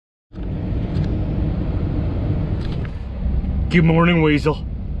Good morning, Weasel.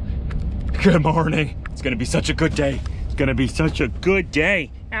 Good morning. It's gonna be such a good day. It's gonna be such a good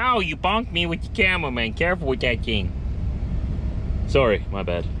day. Ow, you bonked me with your camera, man. Careful with that thing. Sorry, my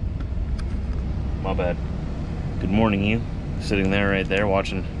bad. My bad. Good morning, you. Sitting there right there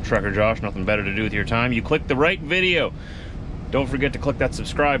watching Trucker Josh, nothing better to do with your time. You clicked the right video. Don't forget to click that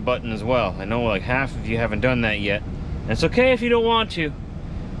subscribe button as well. I know like half of you haven't done that yet. And it's okay if you don't want to.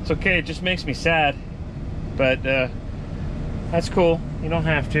 It's okay, it just makes me sad. But that's cool, you don't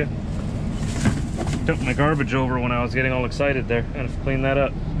have to. Dumped my garbage over when I was getting all excited there. Gotta clean that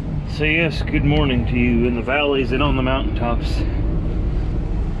up. So yes, good morning to you in the valleys and on the mountaintops.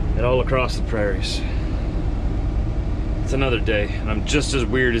 And all across the prairies. It's another day, and I'm just as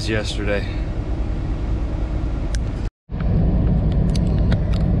weird as yesterday.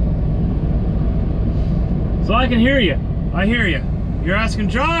 So I can hear you. I hear you. You're asking,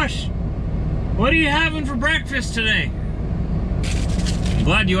 Josh, what are you having for breakfast today? I'm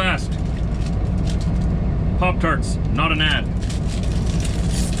glad you asked. Pop-Tarts, not an ad.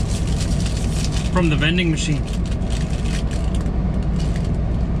 From the vending machine.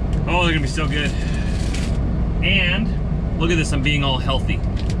 Oh, they're gonna be so good. And look at this, I'm being all healthy.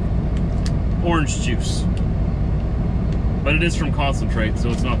 Orange juice. But it is from concentrate, so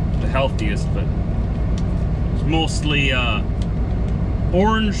it's not the healthiest, but it's mostly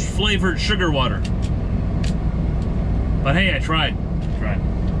orange flavored sugar water. But hey, I tried.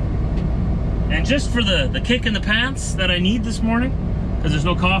 And just for the kick in the pants that I need this morning, because there's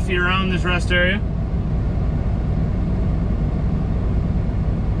no coffee around this rest area,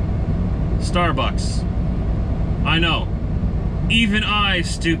 Starbucks. I know. Even I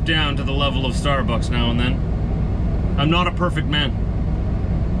stoop down to the level of Starbucks now and then. I'm not a perfect man.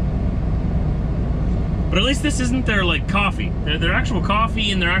 But at least this isn't their like coffee. Their actual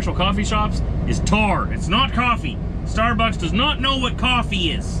coffee in their actual coffee shops is tar. It's not coffee. Starbucks does not know what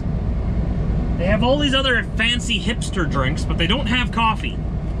coffee is. They have all these other fancy hipster drinks, but they don't have coffee.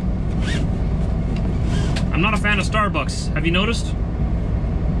 I'm not a fan of Starbucks. Have you noticed?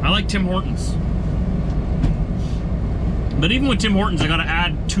 I like Tim Hortons. But even with Tim Hortons, I gotta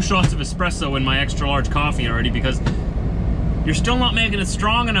add 2 shots of espresso in my extra large coffee already because you're still not making it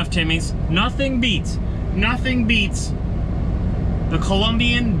strong enough, Timmies. Nothing beats the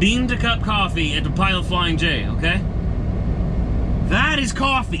Colombian bean-to-cup coffee at the Pilot Flying J, okay? That is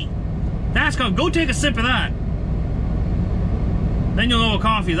coffee. That's coffee. Go take a sip of that. Then you'll know what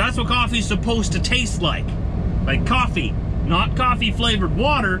coffee is. That's what coffee is supposed to taste like. Like coffee. Not coffee flavored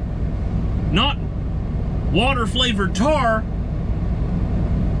water. Not water flavored tar.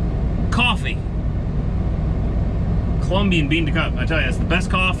 Coffee. Colombian bean to cup. I tell you, it's the best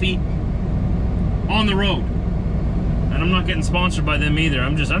coffee on the road. And I'm not getting sponsored by them either.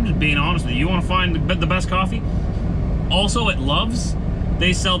 I'm just being honest with you. You want to find the best coffee? Also at Love's,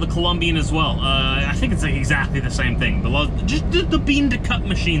 they sell the Colombian as well. I think it's like exactly the same thing. Just the bean to cup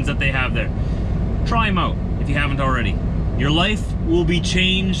machines that they have there. Try them out if you haven't already. Your life will be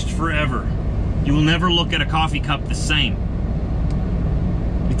changed forever. You will never look at a coffee cup the same.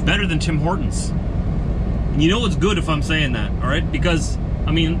 It's better than Tim Hortons. And you know it's good if I'm saying that, all right? Because,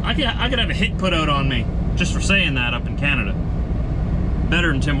 I mean, I could have a hit put out on me just for saying that up in Canada.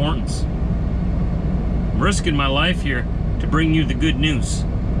 Better than Tim Hortons. I'm risking my life here to bring you the good news.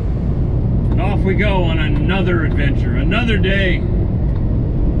 And off we go on another adventure, another day.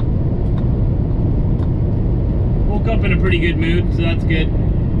 Woke up in a pretty good mood, so that's good.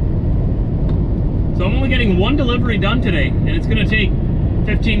 So I'm only getting 1 delivery done today, and it's gonna take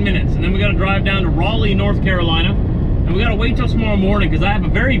 15 minutes. And then we gotta drive down to Raleigh, North Carolina. And we gotta wait till tomorrow morning, because I have a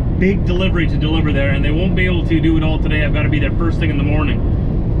very big delivery to deliver there, and they won't be able to do it all today. I've gotta be there first thing in the morning.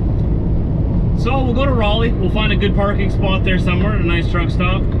 So we'll go to Raleigh, we'll find a good parking spot there somewhere, a nice truck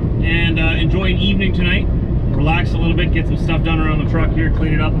stop, and enjoy an evening tonight. Relax a little bit, get some stuff done around the truck here,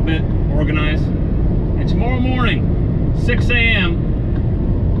 clean it up a bit, organize. And tomorrow morning, 6 a.m.,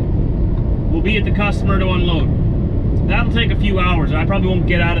 we'll be at the customer to unload. That'll take a few hours. I probably won't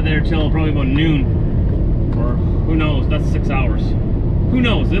get out of there till probably about noon. Or who knows, that's 6 hours. Who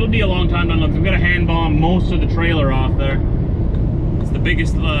knows, it'll be a long time to unload. We've got to hand bomb most of the trailer off there. It's the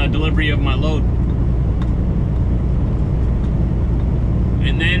biggest delivery of my load.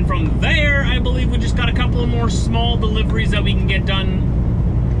 And then from there, I believe we just got a couple of more small deliveries that we can get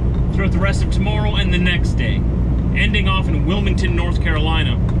done throughout the rest of tomorrow and the next day. Ending off in Wilmington, North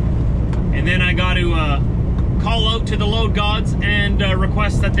Carolina. And then I got to call out to the load gods and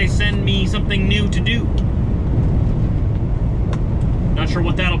request that they send me something new to do. Not sure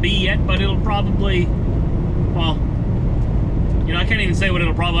what that'll be yet, but it'll probably, well, you know, I can't even say what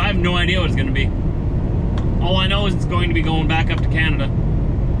it'll probably, I have no idea what it's going to be. All I know is it's going to be going back up to Canada.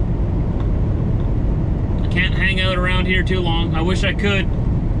 I can't hang out around here too long. I wish I could.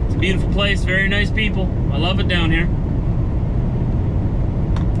 It's a beautiful place, very nice people. I love it down here.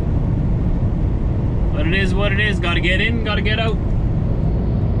 But it is what it is. Gotta get in, gotta get out.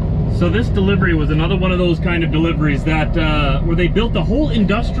 So this delivery was another one of those kind of deliveries that where they built a whole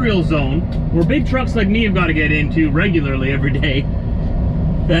industrial zone where big trucks like me have got to get into regularly every day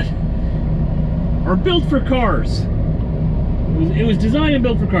that are built for cars. It was designed and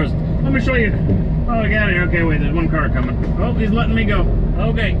built for cars. Let me show you. Oh, I got it. Okay, wait, there's one car coming. Oh, he's letting me go.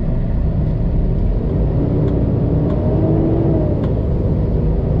 Okay.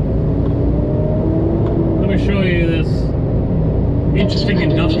 Let me show you this interesting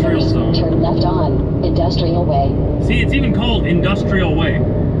industrial zone. Turn left on Industrial Way. See, it's even called Industrial Way.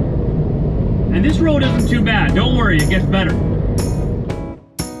 And this road isn't too bad. Don't worry, it gets better.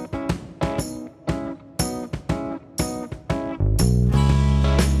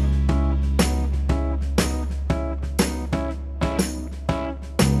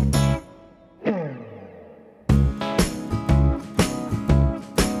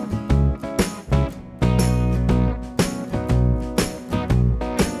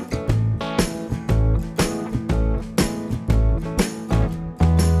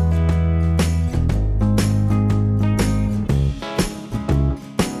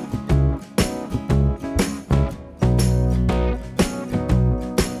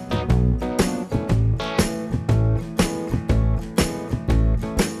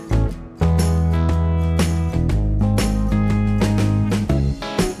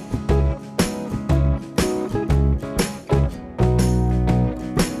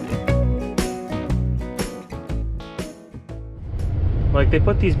 Like, they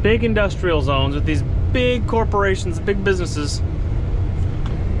put these big industrial zones with these big corporations, big businesses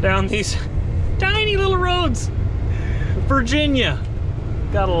down these tiny little roads. Virginia.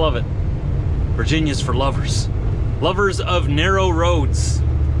 Gotta love it. Virginia's for lovers. Lovers of narrow roads.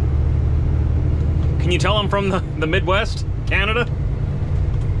 Can you tell I'm from the Midwest, Canada?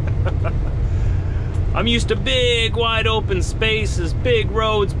 I'm used to big, wide open spaces, big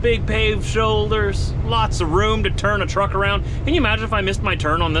roads, big paved shoulders, lots of room to turn a truck around. Can you imagine if I missed my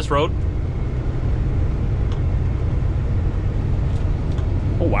turn on this road?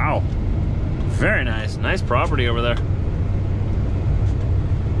 Oh, wow. Very nice. Nice property over there.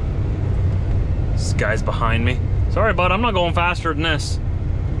 This guy's behind me. Sorry, bud, I'm not going faster than this.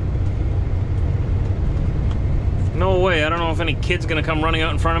 No way. I don't know if any kid's gonna come running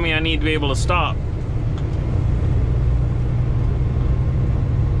out in front of me. I need to be able to stop.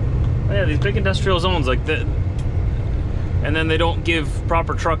 Yeah, these big industrial zones like that, and then they don't give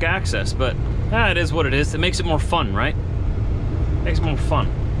proper truck access, but it is what it is. It makes it more fun, right? Makes it more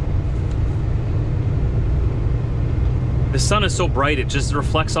fun. The sun is so bright, it just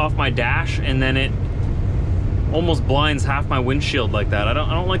reflects off my dash, and then it almost blinds half my windshield like that. I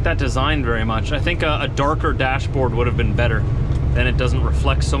don't like that design very much. I think a darker dashboard would have been better. Then it doesn't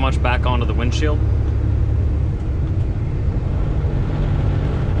reflect so much back onto the windshield.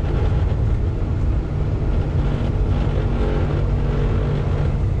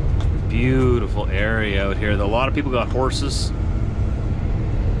 Beautiful area out here. A lot of people got horses.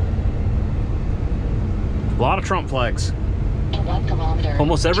 A lot of Trump flags. In 1 kilometer.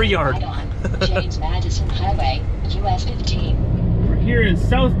 Almost every yard. Right on James Madison Highway, US 15. We're here in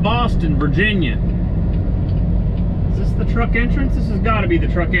South Boston, Virginia. Is this the truck entrance? This has got to be the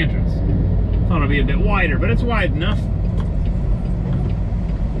truck entrance. Thought it'd be a bit wider, but it's wide enough.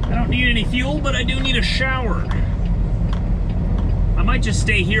 I don't need any fuel, but I do need a shower. I might just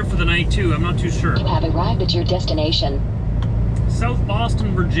stay here for the night too, I'm not too sure. You have arrived at your destination. South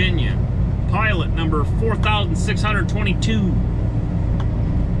Boston, Virginia. Pilot number 4622.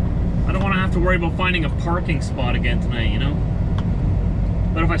 I don't want to have to worry about finding a parking spot again tonight, you know?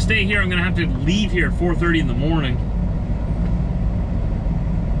 But if I stay here, I'm going to have to leave here at 4:30 in the morning.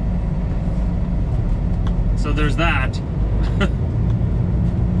 So there's that.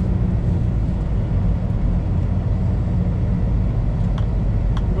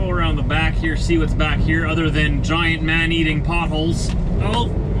 Around the back here, see what's back here other than giant man-eating potholes. Oh,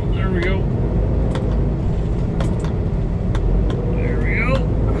 there we go. There we go.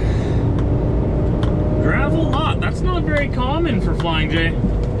 Gravel lot. That's not very common for Flying J.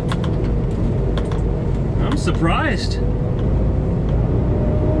 I'm surprised.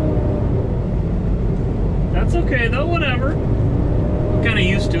 That's okay though, whatever. I'm kind of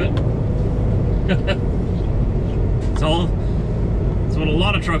used to it. It's all. That's what a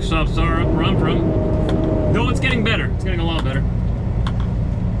lot of truck stops are up where I'm from. Though it's getting better. It's getting a lot better.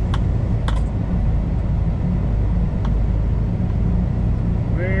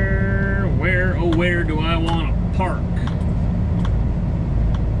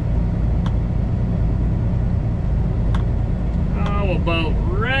 about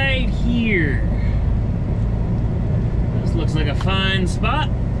right here. This looks like a fine spot.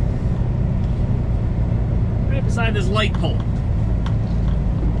 Right beside this light pole.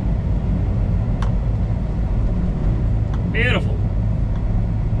 Beautiful.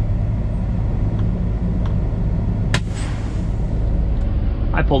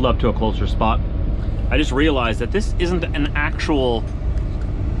 I pulled up to a closer spot. I just realized that this isn't an actual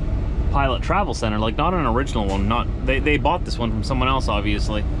Pilot Travel Center, like not an original one. They bought this one from someone else,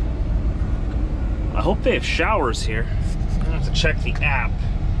 obviously. I hope they have showers here. I'm gonna have to check the app.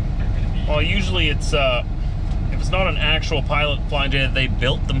 Well, usually it's if it's not an actual Pilot Flying J that they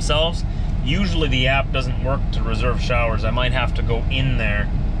built themselves, usually the app doesn't work to reserve showers. I might have to go in there.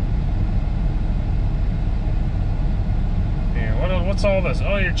 Here, what's all this?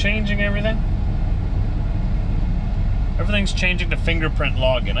 Oh, you're changing everything? Everything's changing to fingerprint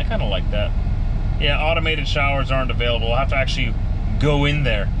login. I kind of like that. Yeah, automated showers aren't available. I'll have to actually go in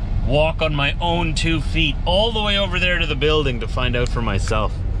there, walk on my own 2 feet, all the way over there to the building to find out for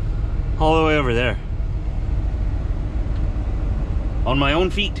myself. All the way over there. On my own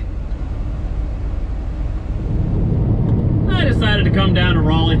feet. I decided to come down to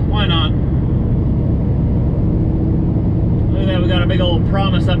Raleigh. Why not? Look at that, we got a big old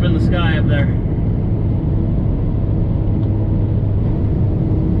promise up in the sky up there.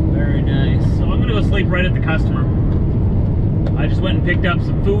 Very nice. So I'm gonna go sleep right at the customer. I just went and picked up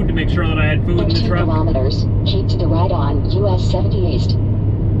some food to make sure that I had food in the 2 truck. kilometers, keep to the right on US 70 East.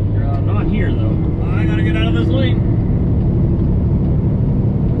 Not here though. I gotta get out of this lane.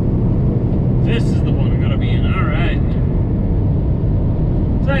 This is the one I gotta be in. Alright.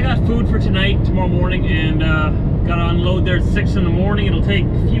 So I got food for tonight, tomorrow morning, and gotta unload there at 6 in the morning. It'll take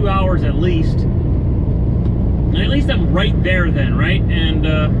a few hours at least. And at least I'm right there then, right? And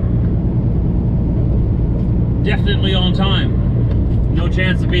definitely on time. No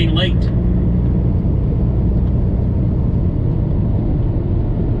chance of being late.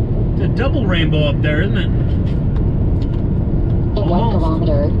 It's a double rainbow up there, isn't it? In 1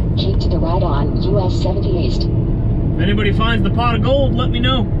 kilometer, keep to the right on US 70 East. If anybody finds the pot of gold, let me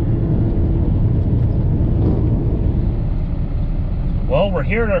know. Well, we're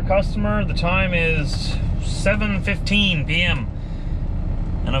here at our customer. The time is 7:15 p.m.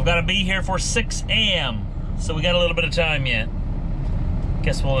 and I've got to be here for 6 a.m. so we got a little bit of time yet.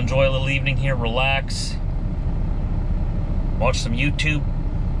 Guess we'll enjoy a little evening here, relax, watch some YouTube,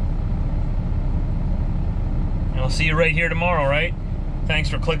 and I'll see you right here tomorrow, right? Thanks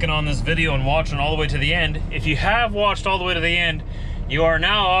for clicking on this video and watching all the way to the end. If you have watched all the way to the end, you are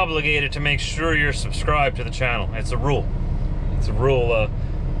now obligated to make sure you're subscribed to the channel. It's a rule. It's a rule,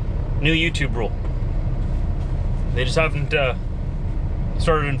 new YouTube rule. They just haven't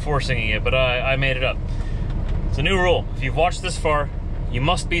started enforcing it yet, but I made it up. It's a new rule. If you've watched this far, you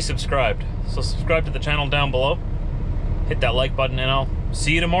must be subscribed. So subscribe to the channel down below. Hit that like button, and I'll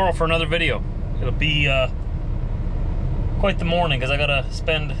see you tomorrow for another video. It'll be quite the morning, because I gotta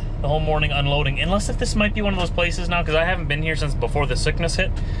spend the whole morning unloading. Unless if this might be one of those places now, because I haven't been here since before the sickness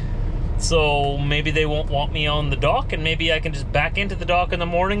hit. So maybe they won't want me on the dock, and maybe I can just back into the dock in the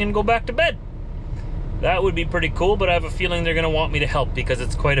morning and go back to bed. That would be pretty cool, but I have a feeling they're gonna want me to help because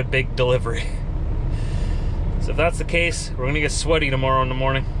it's quite a big delivery. So if that's the case, we're gonna get sweaty tomorrow in the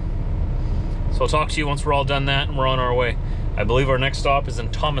morning. So I'll talk to you once we're all done that and we're on our way. I believe our next stop is in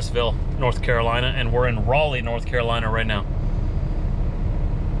Thomasville, North Carolina, and we're in Raleigh, North Carolina right now.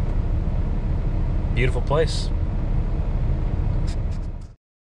 Beautiful place.